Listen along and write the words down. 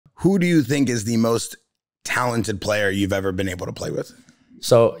Who do you think is the most talented player you've ever been able to play with?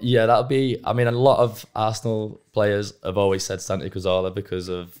 So yeah, that'll be, I mean, a lot of Arsenal players have always said Santi Cazorla because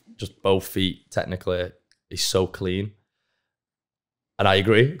of just both feet. Technically, he's so clean. And I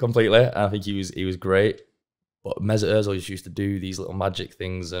agree completely. I think he was great. But Mesut Ozil used to do these little magic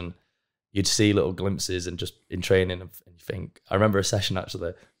things, and you'd see little glimpses and just in training, and you think, I remember a session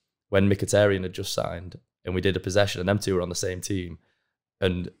actually when Mkhitaryan had just signed and we did a possession and them two were on the same team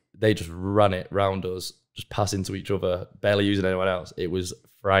and they just ran it round us, just passing to each other, barely using anyone else. It was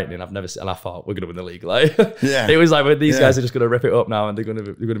frightening. I've never seen, and I thought we're going to win the league. Like, yeah, it was like, well, these guys are just going to rip it up now and they're going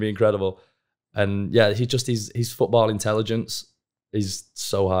to be incredible. And yeah, his football intelligence is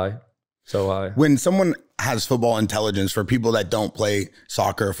so high. So high. When someone has football intelligence, for people that don't play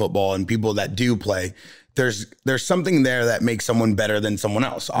soccer or football and people that do play, there's something there that makes someone better than someone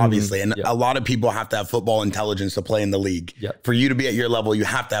else, obviously. And a lot of people have to have football intelligence to play in the league. For you to be at your level, you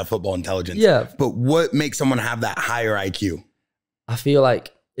have to have football intelligence. But what makes someone have that higher IQ? I feel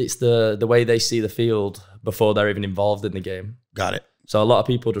like it's the way they see the field before they're even involved in the game. Got it. So a lot of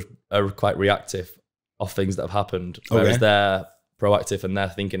people just are quite reactive of things that have happened, whereas they're proactive and they're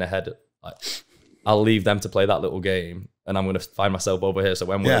thinking ahead. Like, I'll leave them to play that little game and I'm going to find myself over here. So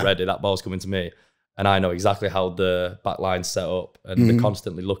when we're ready, that ball's coming to me. And I know exactly how the back line's set up and they're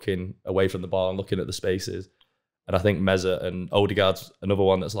constantly looking away from the ball and looking at the spaces. And I think Mesut and Odegaard's another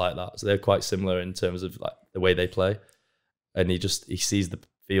one that's like that. So they're quite similar in terms of like the way they play. And he sees the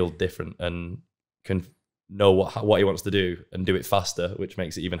field different and can know what he wants to do and do it faster, which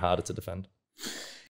makes it even harder to defend.